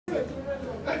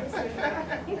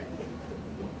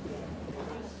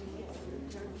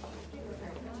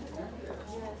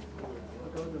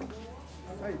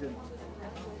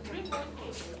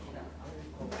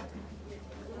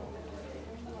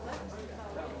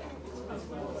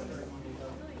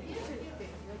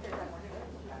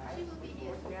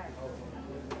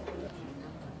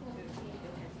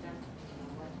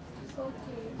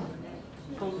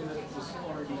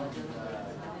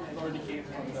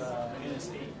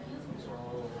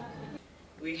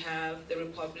We have the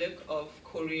Republic of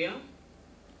Korea.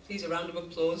 Please, a round of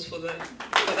applause for that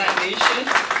nation.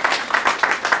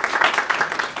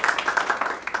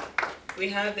 We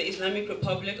have the Islamic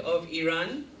Republic of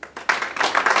Iran,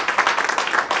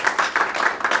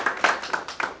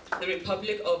 the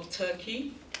Republic of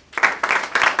Turkey,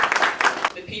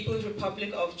 the People's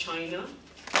Republic of China,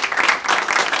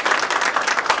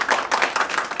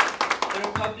 the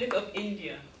Republic of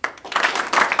India,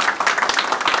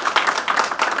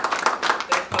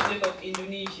 the Republic of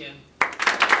Indonesia,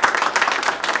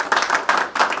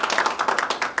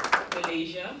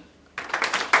 Malaysia,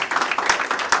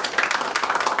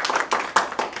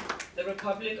 the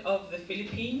Republic of the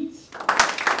Philippines,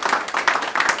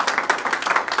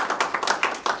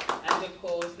 and of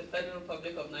course the Federal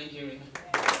Republic of Nigeria.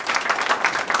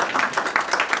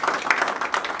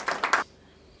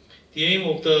 The aim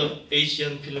of the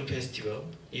Asian Film Festival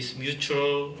is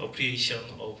mutual appreciation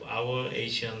of our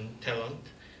Asian talent,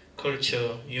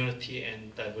 culture, unity,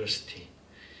 and diversity.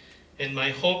 And my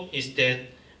hope is that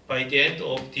by the end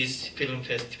of this film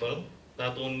festival,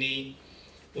 not only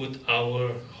would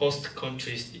our host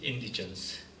country's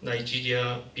indigents,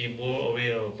 Nigeria, be more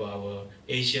aware of our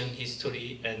Asian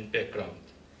history and background,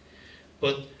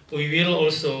 but we will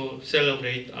also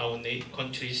celebrate our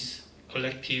country's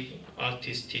collective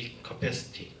artistic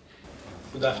capacity.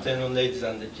 Good afternoon, ladies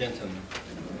and gentlemen.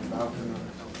 Good afternoon.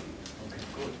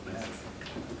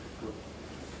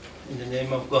 In the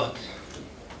name of God,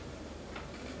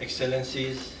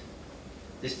 Excellencies,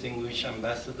 distinguished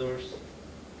ambassadors,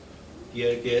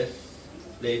 dear guests,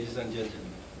 ladies and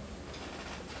gentlemen.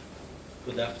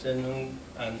 Good afternoon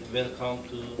and welcome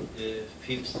to the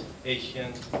 5th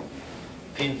Asian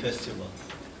Film Festival.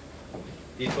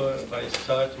 Before I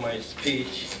start my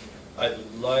speech, I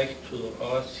would like to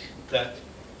ask that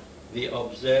we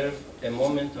observe a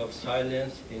moment of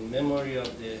silence in memory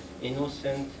of the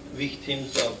innocent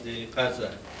victims of the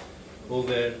Gaza who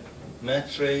were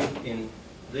martyred in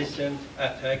recent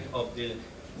attack of the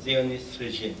Zionist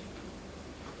regime.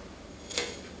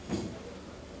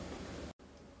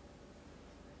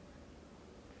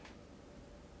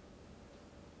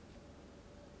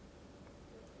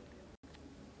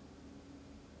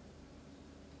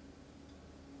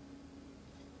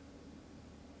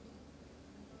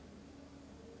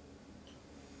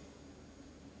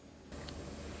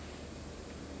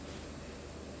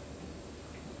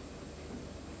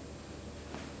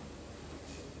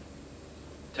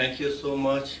 Thank you so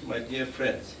much, my dear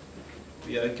friends.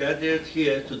 We are gathered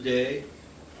here today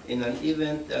in an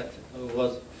event that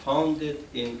was founded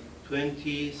in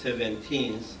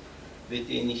 2017 with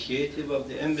the initiative of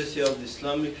the Embassy of the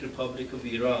Islamic Republic of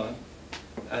Iran,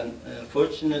 and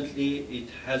fortunately it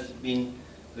has been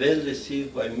well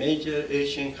received by major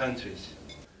Asian countries.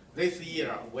 This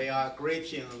year we are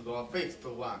greeting the 5th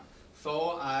one,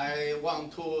 so I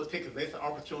want to take this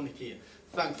opportunity.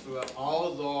 Thanks to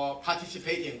all the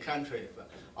participating countries,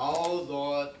 all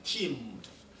the teams,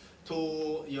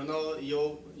 to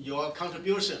your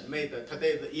contribution made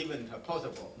today's event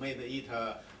possible, made it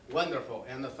wonderful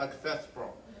and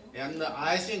successful. And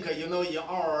I think in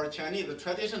our Chinese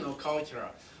traditional culture,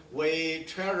 we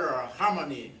treasure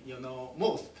harmony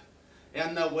most,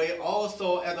 and we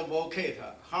also advocate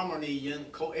harmony in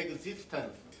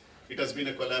coexistence. It has been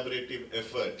a collaborative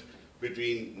effort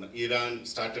between Iran,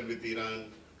 started with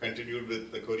Iran, continued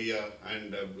with Korea,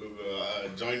 and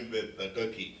joined with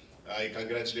Turkey. I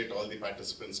congratulate all the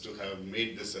participants to have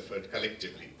made this effort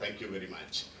collectively. Thank you very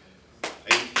much.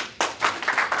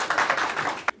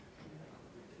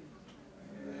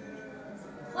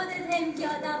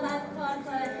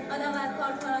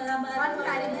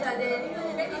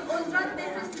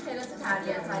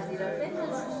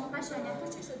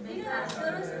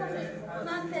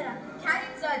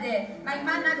 کریم زاده مگه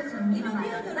من نگفتم میرم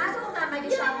نگفتم مگه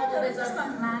شما تو بذار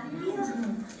من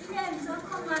بیرون یه امضا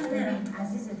کن من برم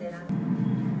عزیز دلم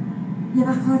یه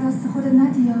وقت کار دست خودت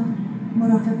ندیا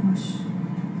مراقب باش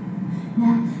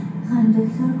نه خانم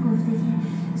دکتر گفته که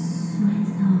سوال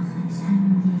تا آخرش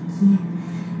همین یکیه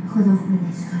خدا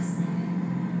خودش خواسته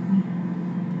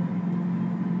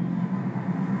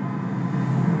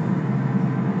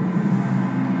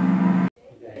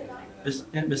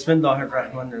Bismillah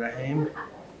ar-Rahman ar-Rahim.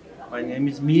 My name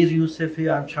is Mir Yousefi.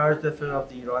 I'm charge of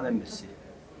the Iran Embassy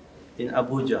in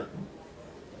Abuja.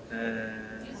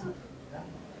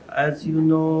 As you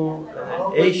know,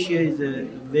 Asia is a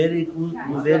very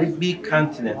big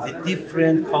continent with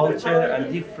different culture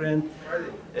and different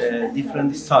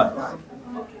styles.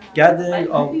 Gathering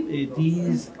of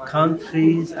these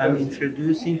countries and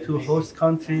introducing to host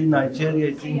country Nigeria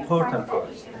is important for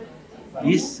us.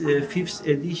 this fifth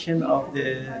edition of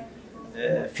the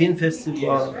film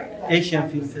festival, Asian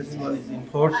Film Festival, is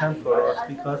important for us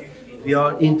because we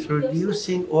are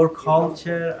introducing our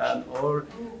culture and our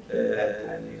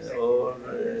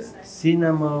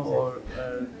cinema or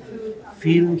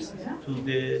films to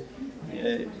the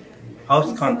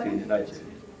host country, Nigeria.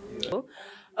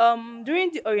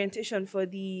 During the orientation for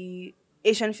the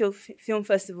Asian Film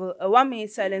Festival, a 1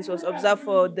 minute silence was observed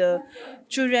for the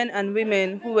children and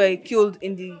women who were killed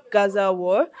in the Gaza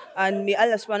war. And may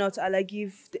Allah subhanahu wa ta'ala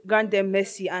grant them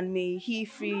mercy, and may He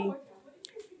free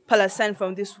Palestine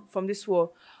from this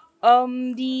war.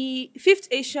 The fifth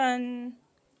Asian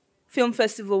Film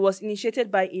Festival was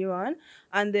initiated by Iran,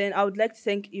 and then I would like to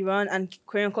thank Iran and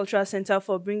Korean Cultural Center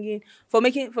for bringing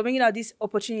out this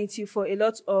opportunity for a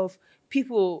lot of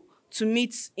people to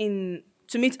meet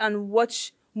and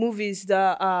watch movies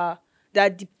that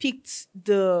depict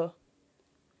the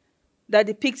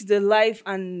life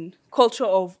and culture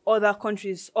of other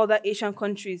Asian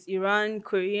countries, Iran,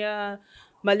 Korea,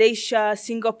 Malaysia,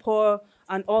 Singapore,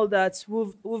 and all that.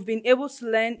 We've been able to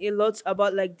learn a lot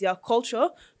about like their culture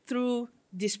through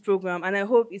this program, and I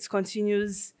hope it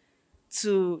continues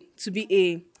to be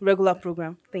a regular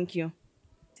program. Thank you.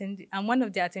 I'm one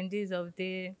of the attendees of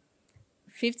the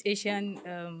Fifth Asian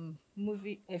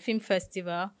Film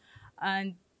Festival,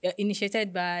 and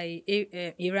initiated by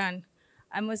Iran.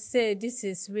 I must say this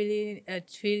is really a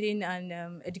thrilling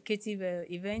and educative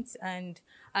event, and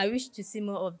I wish to see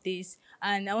more of this.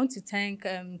 And I want to thank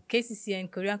KCC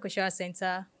and Korean Cultural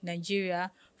Center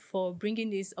Nigeria for bringing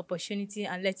this opportunity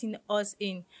and letting us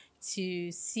in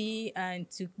to see and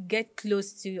to get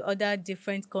close to other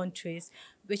different countries,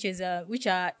 which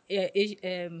are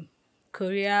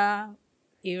Korea,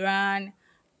 Iran,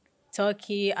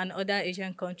 Turkey, and other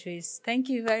Asian countries. Thank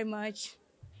you very much.